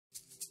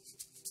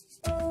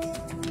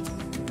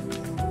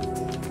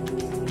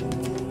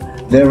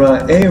There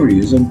are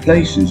areas and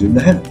places in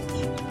the heavens,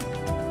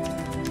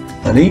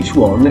 and each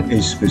one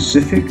is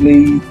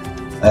specifically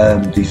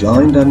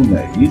designed and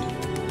made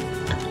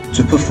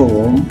to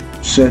perform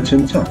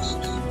certain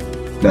tasks.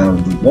 Now,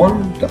 the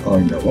one that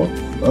I know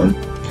of,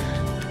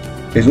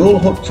 right, is all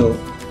hooked up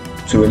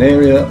to an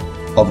area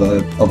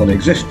of an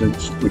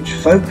existence which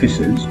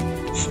focuses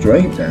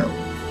straight down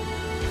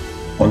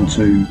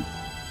onto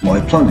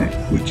my planet,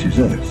 which is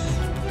Earth.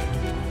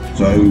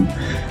 So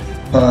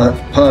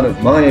part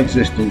of my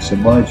existence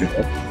and my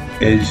job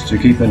is to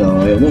keep an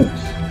eye on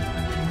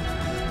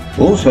Earth.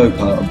 Also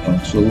part and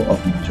parcel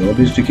of my job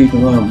is to keep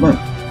an eye on man,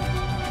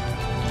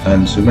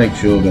 and to make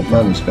sure that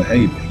man is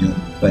behaving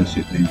and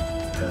basically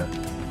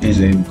is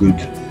in good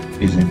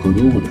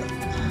order.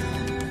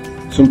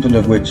 Something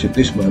of which at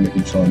this moment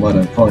in time I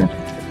don't find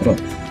it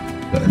off.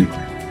 But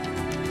anyway,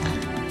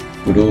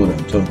 good order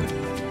I'm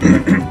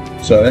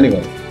talking. So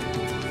anyway,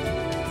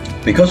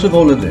 because of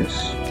all of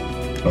this,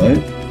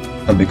 right,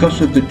 and because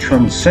of the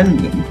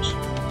transcendent,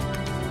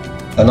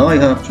 and I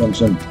have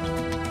transcendent,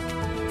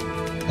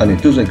 and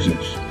it does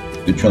exist,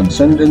 the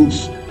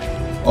transcendence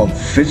of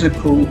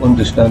physical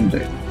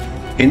understanding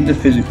in the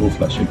physical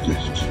flesh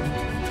exists.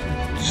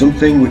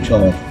 Something which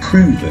I have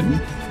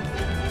proven,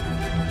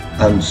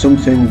 and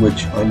something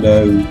which I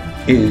know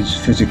is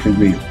physically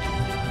real.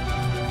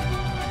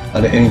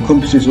 And it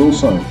encompasses all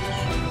science,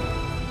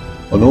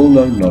 and all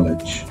known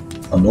knowledge,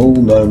 and all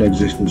known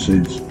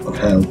existences of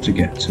how to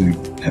get to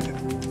heaven.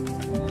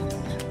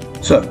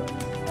 So,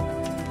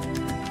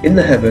 in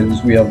the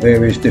heavens we have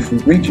various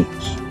different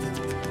regions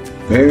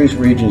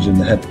in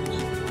the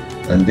heavens.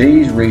 And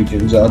these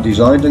regions are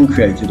designed and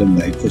created and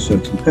made for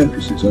certain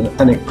purposes,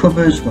 and it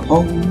covers the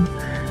whole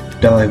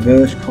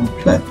diverse,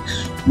 complex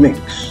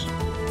mix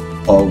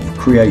of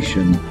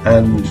creation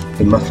and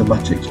the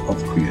mathematics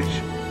of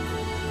creation.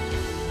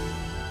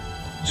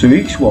 So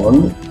each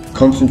one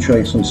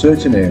concentrates on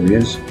certain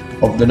areas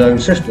of the known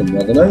system.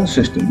 Now the known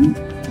system,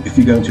 if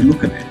you're going to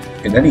look at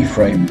it in any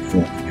frame or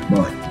form in your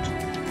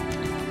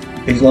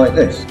mind, is like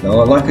this.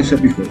 Now, like I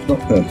said before, it's not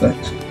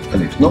perfect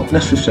and it's not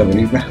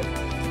necessarily round.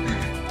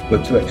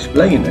 But to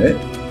explain it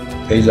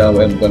is how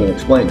I'm going to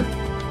explain it.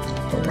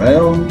 A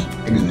round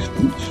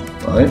existence,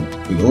 right,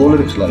 with all of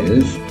its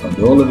layers and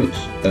all of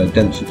its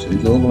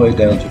densities, all the way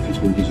down to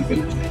physical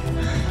visibility.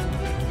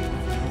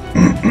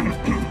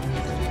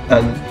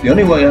 And the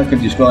only way I can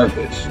describe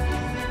this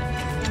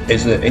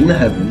is that in the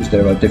heavens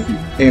there are different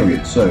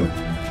areas. So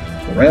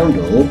a round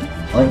orb,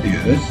 like the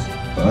Earth,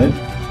 right,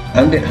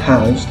 and it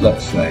has,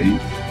 let's say,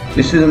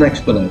 this is an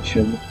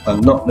explanation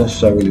and not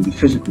necessarily the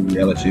physical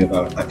reality of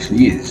how it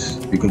actually is,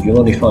 because you'll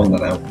only find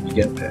that out when you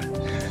get there.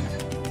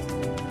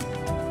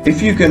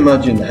 If you can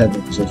imagine the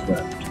heavens as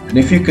round, and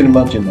if you can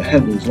imagine the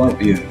heavens like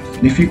the Earth,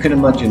 and if you can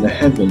imagine the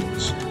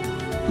heavens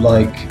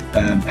like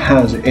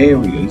has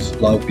areas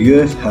like the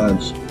Earth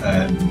has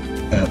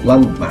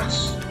land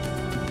mass.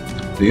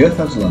 The Earth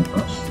has land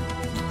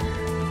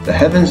mass. The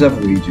heavens have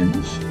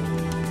regions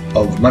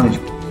of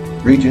management,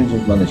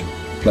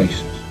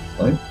 places,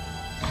 right?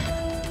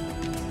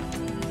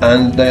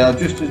 And they are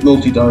just as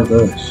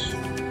multi-diverse.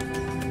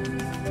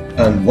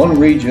 And one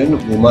region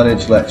will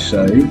manage, let's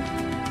say,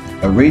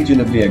 a region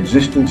of the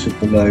existence of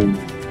the known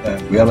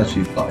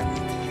reality of life.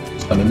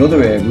 And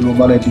another area will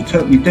manage a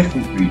totally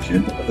different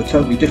region of a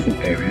totally different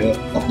area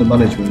of the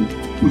management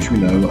which we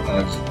know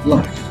as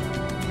life.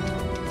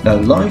 Now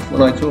life,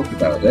 when I talk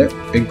about it,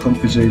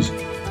 encompasses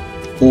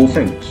all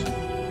things.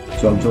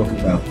 So I'm talking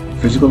about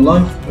physical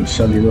life, of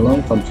cellular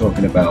life, I'm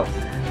talking about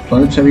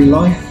planetary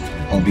life,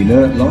 of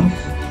inert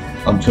life,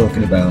 I'm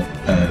talking about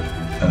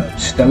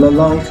stellar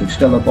life, of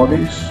stellar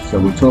bodies, so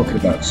we're talking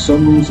about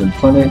suns and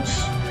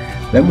planets.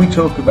 Then we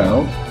talk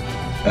about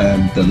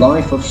the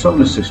life of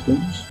solar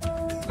systems,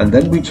 and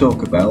then we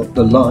talk about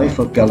the life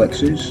of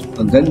galaxies,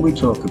 and then we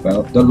talk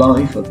about the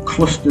life of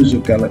clusters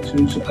of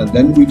galaxies, and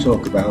then we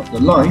talk about the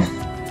life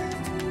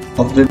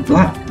of the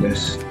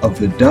blackness, of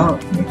the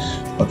darkness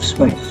of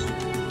space.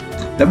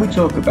 Then we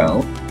talk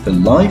about the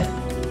life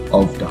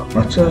of dark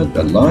matter,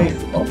 the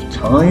life of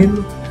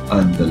time,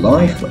 and the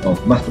life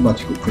of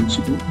mathematical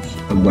principles,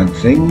 and when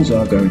things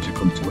are going to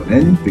come to an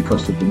end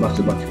because of the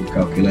mathematical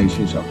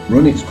calculations have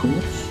run its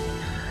course,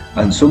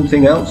 and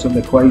something else, an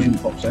equation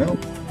pops out,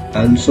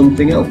 and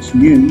something else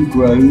new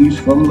grows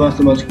from a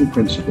mathematical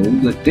principle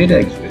that did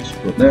exist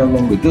but no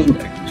longer doesn't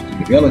exist in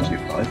the reality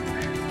of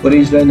life, but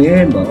is then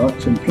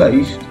earmarked and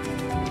placed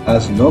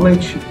as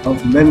knowledge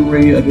of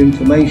memory of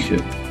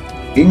information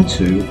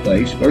into a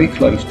place very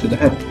close to the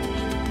heavens.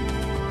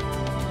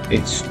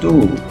 It's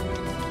stored.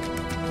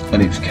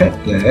 And it's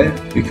kept there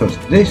because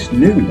this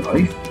new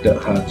life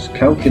that has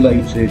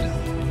calculated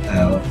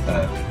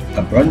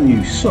a brand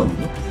new sun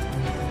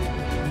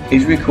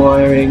is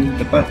requiring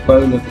the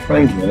backbone of the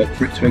framework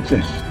for it to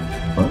exist.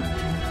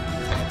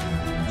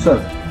 Right?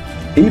 So,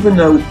 even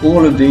though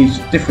all of these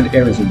different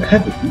areas in the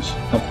heavens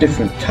have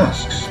different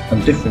tasks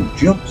and different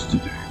jobs to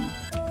do,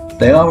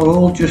 they are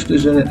all just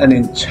as an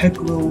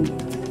integral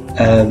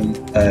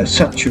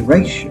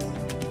saturation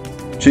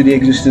to the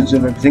existence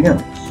of everything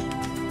else.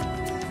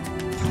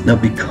 Now,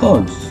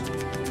 because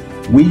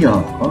we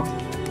are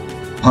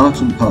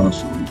part and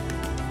parcel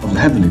of the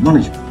heavenly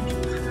management,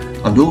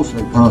 and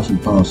also part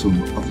and parcel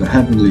of the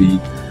heavenly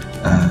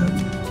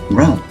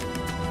realm,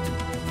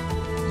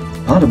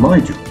 part of my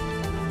job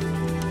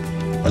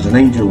as an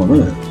angel on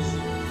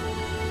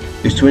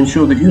earth is to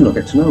ensure that you lot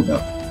get to know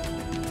about it.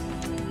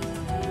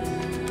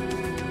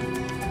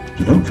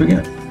 So don't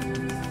forget,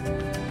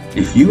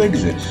 if you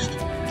exist,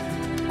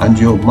 and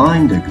your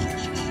mind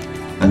exists,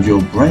 and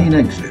your brain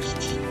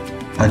exists,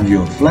 and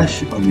your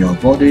flesh and your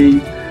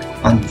body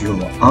and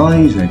your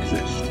eyes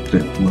exist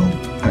that will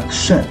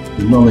accept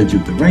the knowledge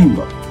of the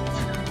rainbow,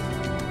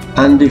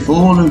 and if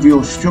all of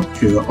your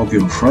structure of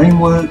your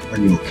framework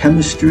and your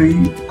chemistry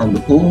and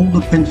all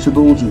the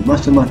principles of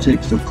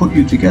mathematics that put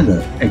you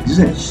together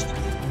exist,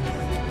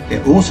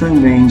 it also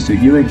means that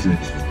you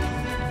exist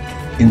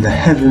in the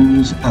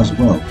heavens as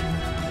well.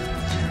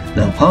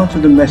 Now, part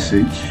of the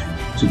message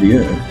to the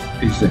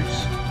earth is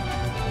this: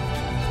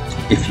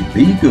 if you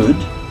be good,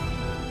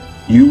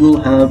 you will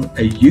have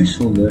a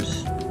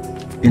usefulness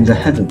in the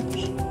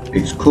heavens.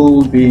 It's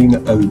called being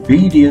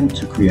obedient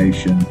to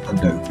creation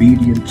and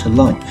obedient to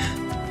life.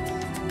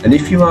 And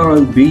if you are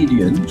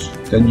obedient,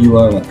 then you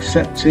are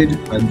accepted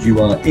and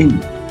you are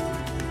in.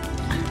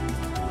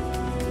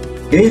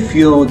 If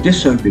you're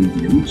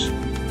disobedient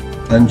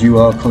and you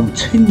are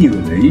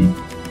continually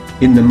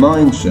in the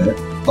mindset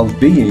of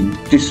being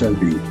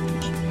disobedient,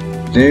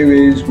 there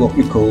is what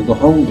we call the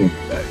holding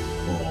day,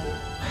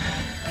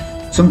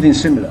 or something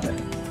similar,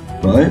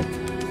 right?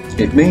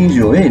 It means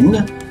you're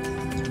in,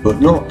 but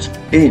not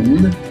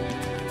in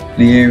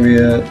the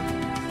area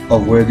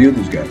of where the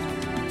others go.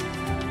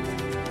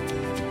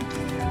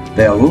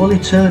 They are all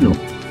eternal.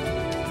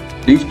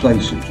 These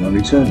places are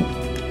eternal.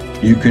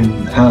 You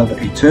can have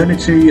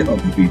eternity of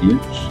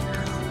obedience,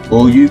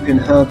 or you can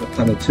have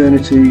an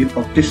eternity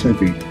of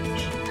disobedience.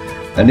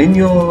 And in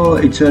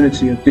your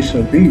eternity of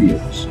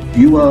disobedience,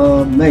 you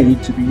are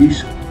made to be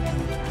useful.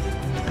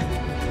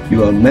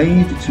 You are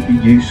made to be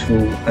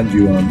useful, and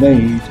you are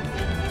made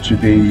to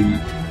be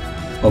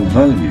of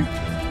value.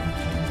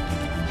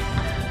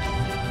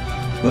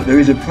 But there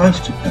is a price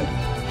to pay.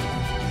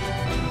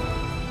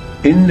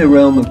 In the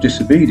realm of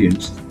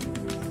disobedience,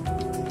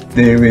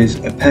 there is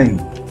a pain.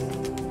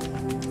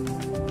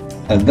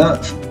 And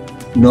that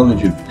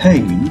knowledge of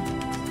pain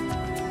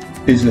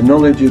is the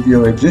knowledge of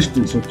your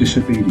existence of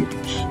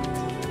disobedience.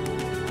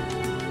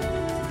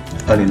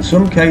 And in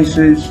some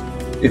cases,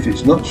 if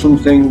it's not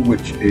something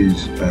which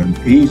is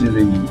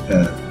easily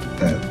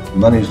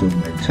managed or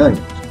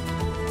maintained,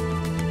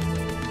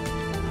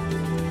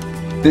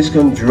 this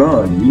can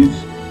drive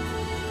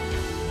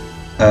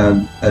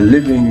a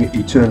living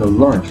eternal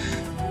life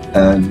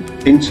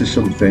into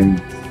something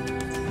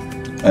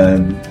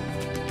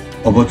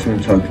of utter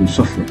and total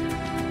suffering.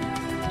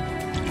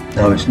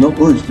 Now, it's not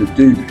us that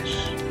do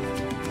this.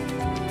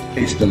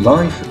 It's the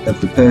life of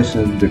the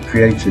person that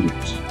created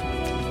it,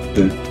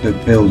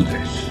 that built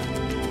this.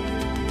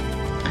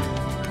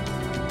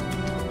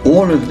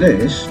 All of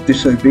this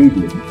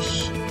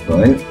disobedience,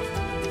 right,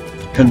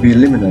 can be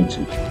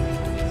eliminated.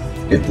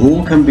 It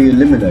all can be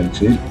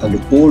eliminated,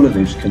 and all of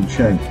this can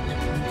change.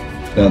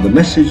 Now, the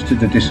message to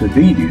the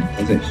disobedient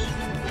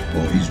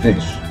is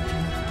this: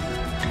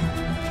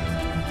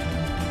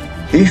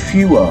 if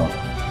you are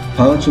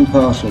part and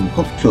parcel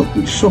hooked up,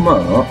 which some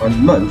are,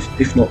 and most,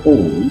 if not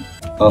all,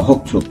 are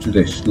hooked up to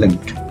this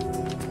link.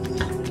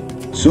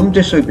 Some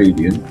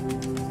disobedient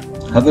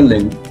have a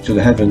link to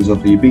the heavens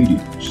of the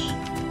obedience,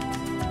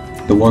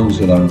 the ones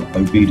that are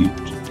obedient.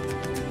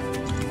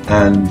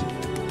 And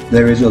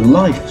there is a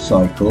life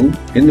cycle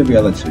in the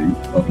reality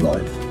of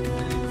life.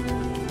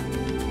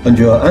 And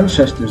your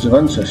ancestors of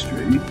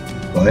ancestry,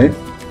 right,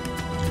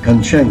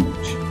 can change.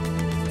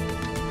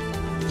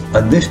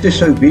 And this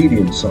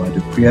disobedient side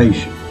of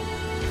creation,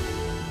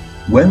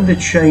 when the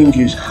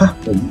changes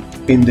happen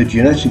in the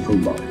genetical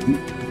line,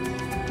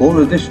 all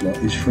of this lot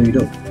is freed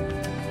up.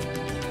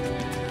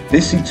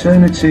 This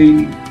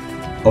eternity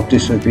of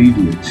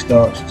disobedience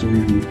starts to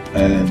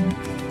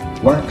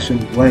wax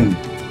and wane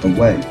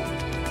away.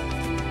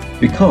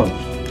 Because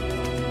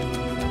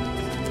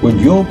when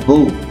you're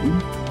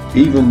born,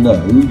 even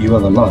though you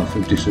have a life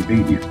of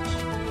disobedience,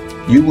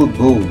 you were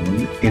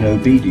born in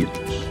obedience.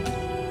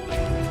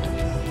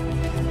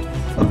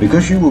 And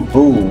because you were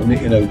born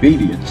in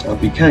obedience and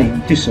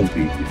became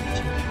disobedient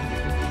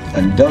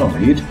and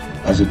died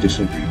as a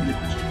disobedient,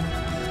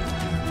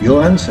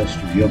 your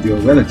ancestry of your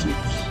relatives,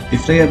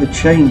 if they ever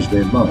change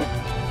their mind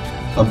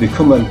and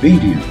become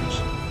obedient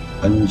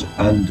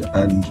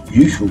and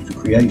useful to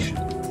creation,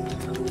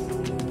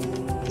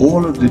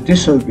 all of the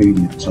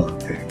disobedient time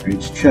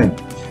periods change.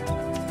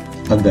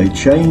 And they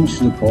change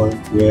to the point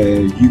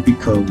where you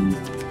become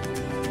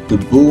the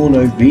born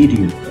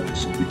obedient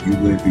person that you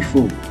were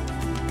before.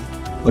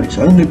 But it's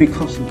only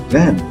because of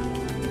them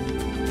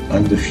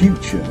and the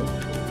future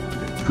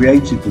that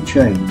created the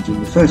change in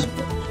the first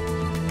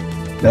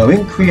place. Now,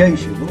 in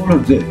creation, all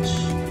of this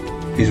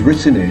is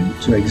written in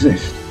to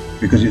exist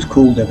because it's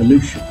called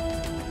evolution.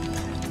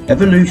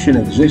 Evolution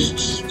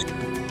exists